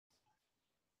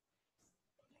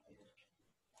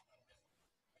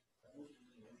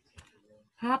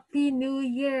Happy New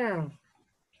Year.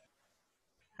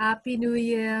 Happy New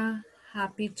Year.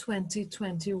 Happy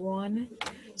 2021.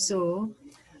 So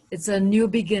it's a new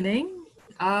beginning.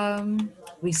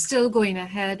 We're still going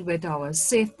ahead with our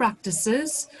safe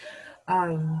practices.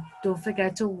 Don't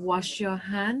forget to wash your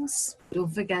hands.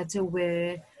 Don't forget to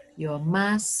wear your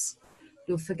mask.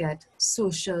 Don't forget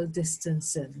social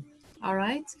distancing. All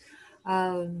right.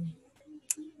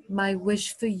 My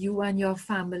wish for you and your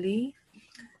family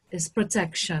is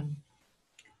protection,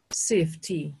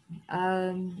 safety.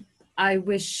 I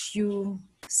wish you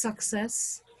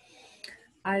success.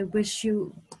 I wish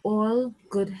you all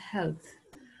good health.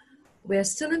 We're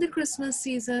still in the Christmas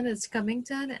season, it's coming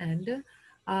to an end,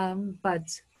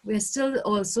 but we're still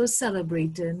also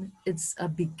celebrating it's a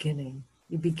beginning,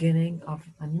 the beginning of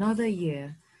another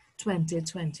year,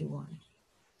 2021.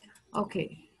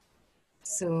 Okay,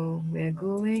 so we're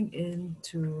going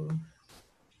into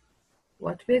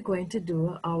what we're going to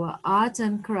do, our art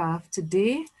and craft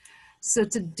today. So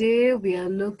today we are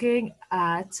looking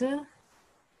at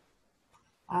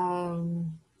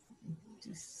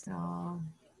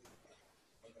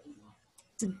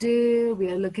today we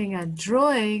are looking at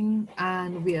drawing,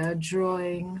 and we are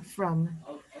drawing from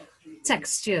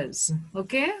textures.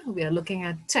 Okay, we are looking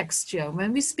at texture.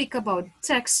 When we speak about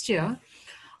texture,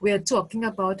 we are talking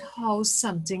about how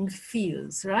something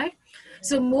feels, right?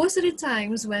 So most of the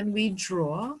times when we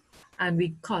draw and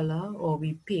we color or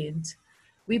we paint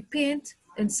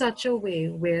in such a way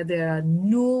where there are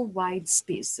no white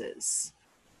spaces.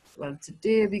 Well,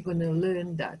 today we're going to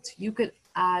learn that you could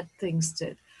add things to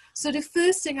it. So the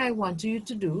first thing I want you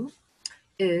to do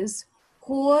is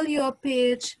hold your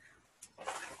page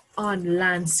on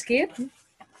landscape.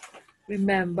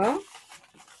 Remember,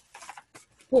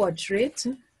 portrait,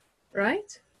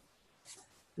 right?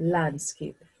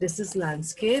 Landscape. This is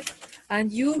landscape,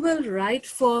 and you will write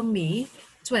for me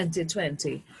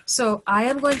 2020. So I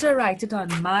am going to write it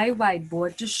on my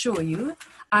whiteboard to show you.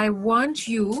 I want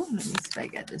you, let me see if I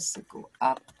get this to go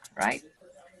up, right?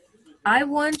 I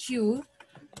want you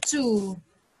to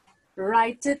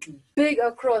write it big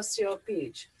across your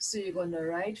page. So you're going to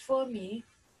write for me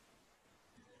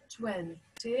 20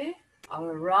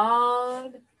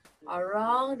 around,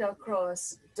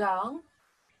 across, down,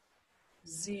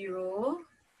 0,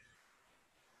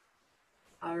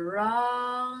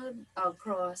 around,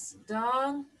 across,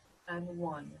 down, and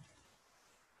 1.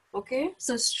 Okay,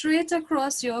 so straight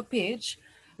across your page.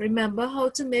 Remember how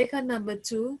to make a number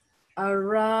 2.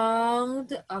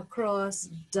 Around, across,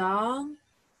 down,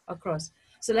 across.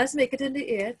 So let's make it in the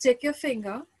air. Take your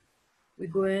finger. We're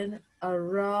going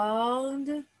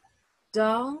around,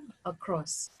 down,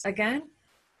 across. Again,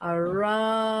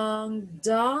 around,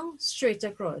 down, straight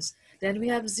across. Then we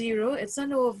have 0, it's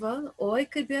an oval, or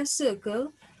it could be a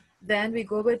circle. Then we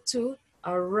go with 2,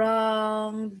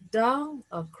 around, down,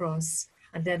 across.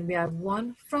 And then we have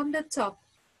 1 from the top,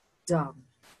 down.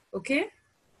 Okay?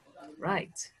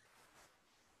 Right.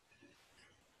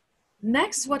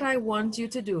 Next, what I want you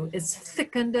to do is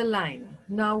thicken the line.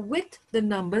 Now with the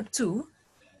number 2,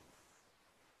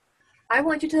 I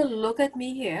want you to look at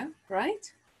me here,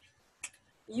 right?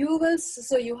 You will,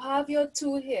 so you have your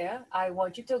 2 here. I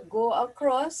want you to go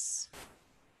across,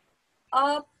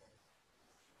 up,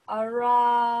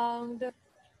 around,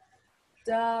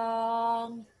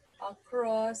 down,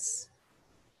 across,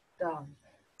 down.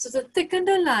 So to thicken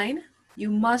the line, you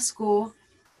must go,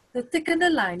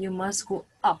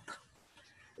 up.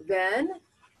 Then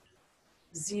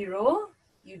 0,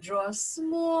 you draw a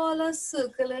smaller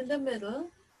circle in the middle,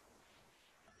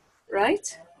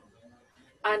 right?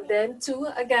 And then 2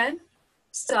 again,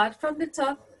 start from the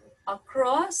top,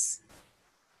 across,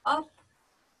 up,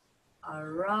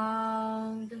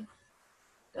 around,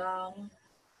 down,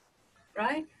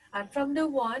 right? And from the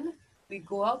 1, we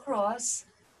go across,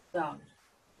 down.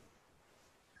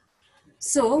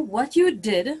 So what you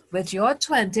did with your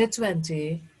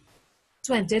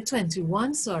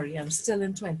 2021, sorry, I'm still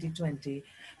in 2020,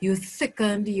 you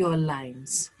thickened your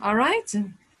lines, all right?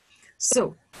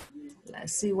 So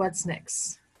let's see what's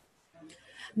next.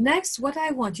 Next, what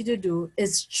I want you to do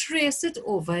is trace it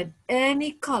over in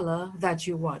any color that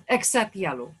you want, except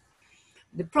yellow.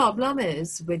 The problem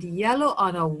is with yellow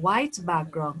on a white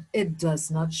background, it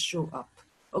does not show up.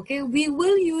 Okay, we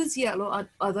will use yellow on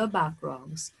other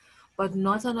backgrounds, but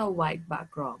not on a white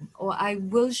background. Or I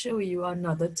will show you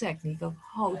another technique of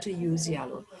how to use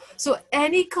yellow. So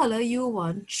any color you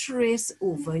want, trace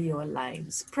over your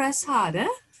lines. Press harder.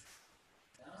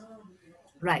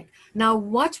 Right, now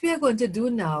what we are going to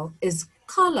do now is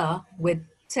color with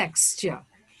texture.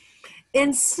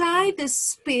 Inside the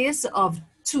space of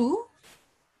 2,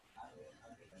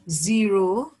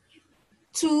 0,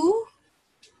 2,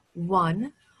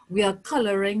 1. We are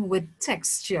coloring with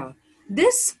texture.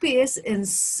 This space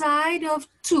inside of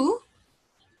 2,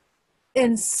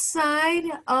 inside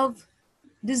of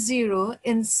the 0,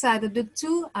 inside of the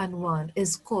 2 and 1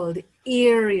 is called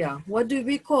area. What do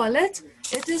we call it?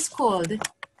 It is called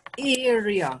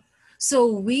area. So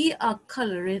we are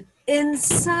coloring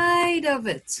inside of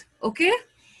it, okay?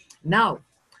 Now,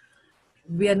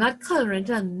 we are not coloring it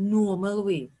a normal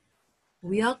way.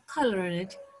 We are coloring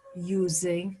it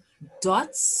using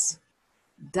dots,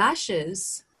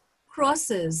 dashes,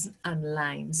 crosses, and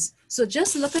lines. So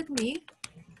just look at me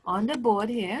on the board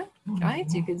here,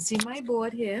 right? You can see my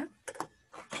board here.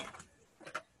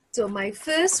 So my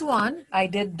first one, I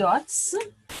did dots.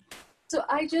 So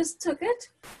I just took it.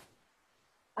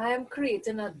 I am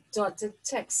creating a dotted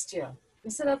texture.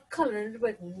 Instead of coloring it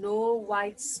with no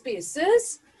white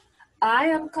spaces, I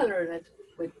am coloring it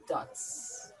with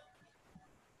dots.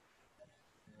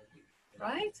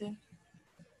 Right?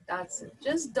 That's it.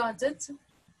 Just dot it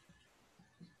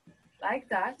like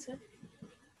that.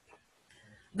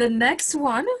 The next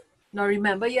one, now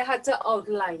remember you had to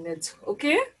outline it,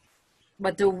 okay?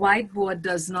 But the whiteboard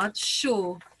does not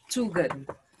show too good.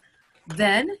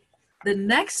 Then the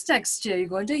next texture you're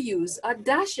going to use are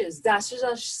dashes. Dashes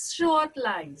are short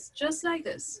lines, just like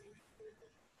this.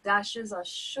 Dashes are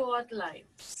short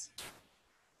lines.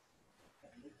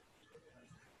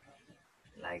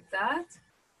 Like that.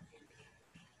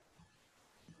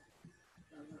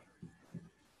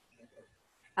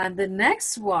 And the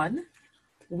next one,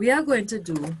 we are going to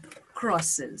do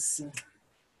crosses.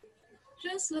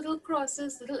 Just little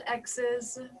crosses, little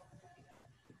X's.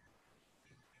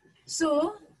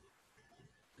 So,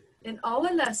 in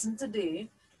our lesson today,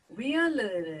 we are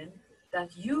learning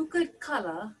that you could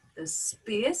color the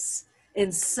space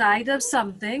inside of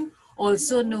something,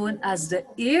 also known as the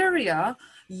area,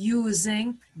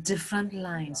 using different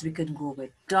lines. We can go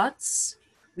with dots,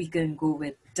 we can go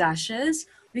with dashes,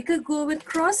 we could go with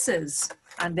crosses.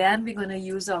 And then we're going to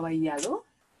use our yellow,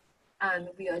 and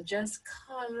we are just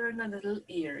coloring a little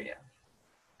area.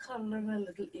 Coloring a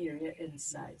little area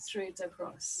inside, straight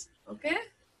across, okay?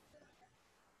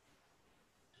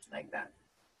 Like that.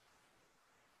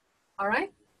 All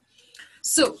right?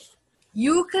 So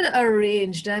you can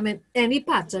arrange them in any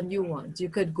pattern you want. You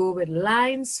could go with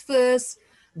lines first,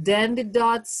 then the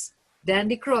dots, then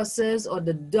the crosses, or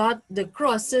the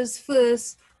crosses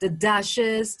first, the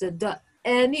dashes, the dot,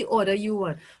 any order you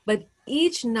want. But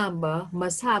each number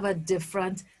must have a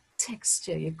different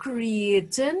texture. You're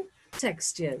creating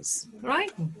textures,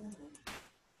 right?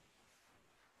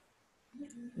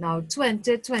 Now,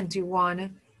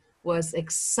 2021 was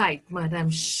excitement.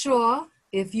 I'm sure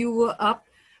if you were up,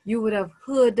 you would have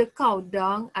heard the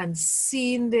countdown and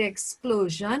seen the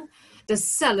explosion, the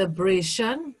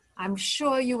celebration. I'm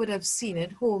sure you would have seen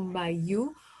it home by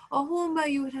you, or home by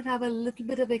you would have a little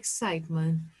bit of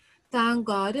excitement. Thank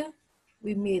God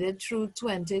we made it through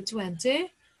 2020,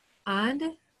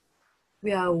 and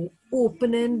we are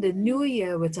opening the new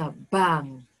year with a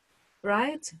bang,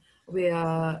 right?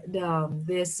 Where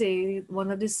they say,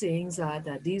 one of the sayings are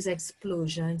that these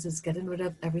explosions is getting rid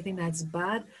of everything that's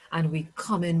bad, and we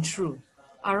coming through.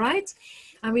 All right?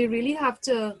 And we really have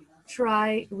to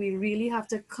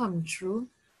come through.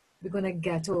 We're going to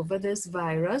get over this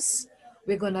virus.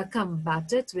 We're going to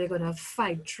combat it. We're going to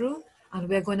fight through, and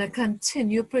we're going to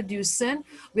continue producing.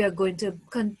 We are going to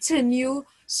continue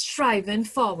striving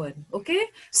forward. Okay?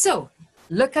 So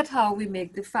look at how we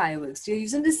make the fireworks. You're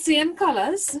using the same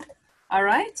colors. All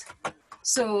right?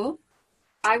 So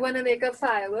I want to make a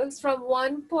fireworks from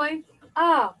 1 point.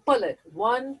 Pull it.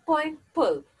 1 point,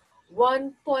 pull.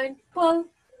 1 point, pull.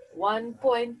 1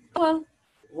 point, pull.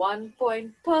 1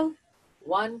 point, pull.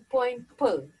 1 point,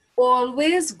 pull.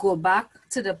 Always go back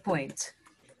to the point.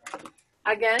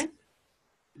 Again.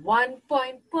 1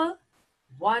 point, pull.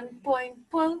 1 point,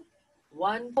 pull.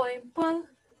 1 point, pull.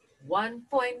 1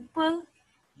 point, pull.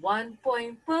 1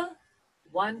 point, pull.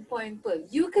 1 point, pull.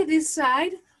 You can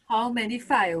decide how many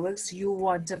fireworks you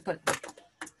want to put.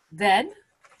 Then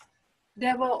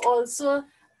there were also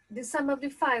some of the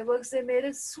fireworks, they made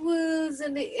it swirls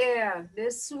in the air. They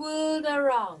swirled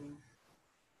around.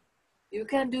 You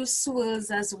can do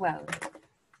swirls as well.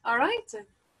 All right?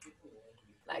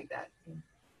 Like that.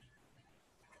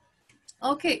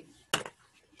 Okay.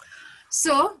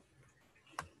 So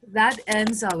that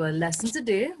ends our lesson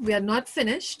today. We are not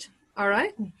finished. All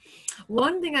right?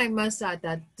 One thing I must add,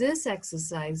 that this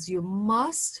exercise, you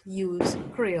must use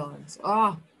crayons.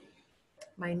 Oh,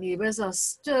 my neighbors are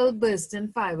still bursting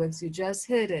fireworks. You just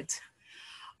heard it.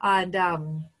 And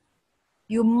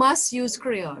you must use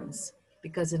crayons.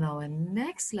 because in our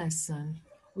next lesson,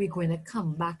 we're going to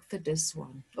come back for this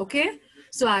one. Okay?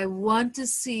 So I want to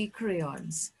see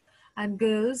crayons. And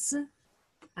girls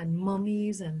and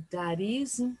mummies and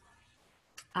daddies,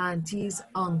 aunties,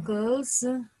 uncles,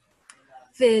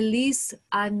 Feliz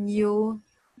Año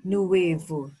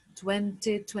Nuevo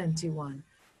 2021.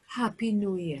 Happy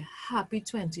New Year. Happy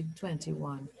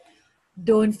 2021.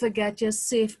 Don't forget your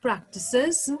safe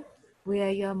practices.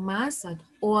 Wear your mask at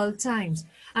all times.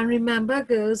 And remember,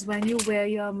 girls, when you wear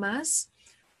your mask,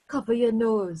 cover your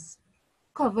nose,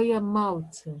 cover your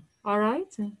mouth. All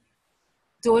right?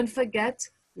 Don't forget,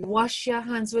 wash your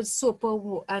hands with soap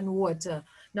and water.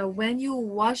 Now, when you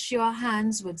wash your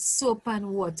hands with soap and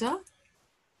water,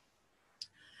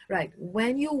 right,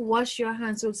 when you wash your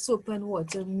hands with soap and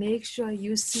water, make sure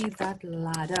you see that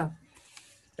ladder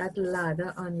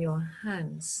on your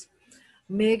hands.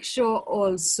 Make sure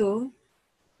also,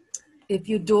 if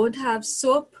you don't have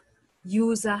soap,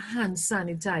 use a hand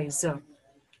sanitizer,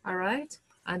 all right?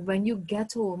 And when you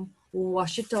get home,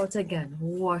 wash it out again,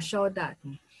 wash out that.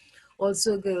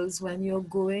 Also, girls, when you're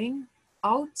going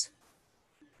out,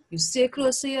 you stay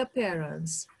close to your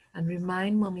parents and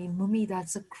remind mommy,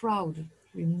 that's a crowd.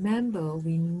 Remember,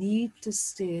 we need to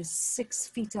stay 6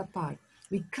 feet apart.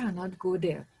 We cannot go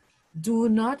there. Do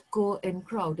not go in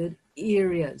crowded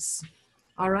areas,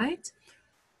 all right?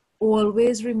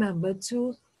 Always remember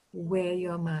to wear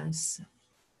your mask,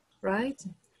 right?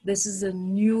 This is a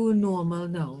new normal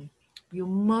now. You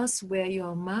must wear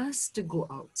your mask to go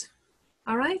out,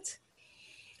 all right?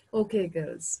 Okay,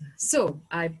 girls. So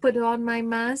I put on my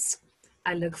mask.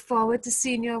 I look forward to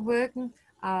seeing your work.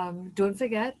 Don't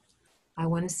forget, I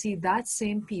want to see that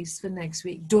same piece for next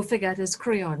week. Don't forget it's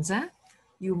crayons, huh?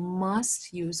 You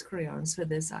must use crayons for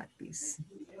this art piece.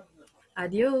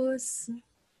 Adios.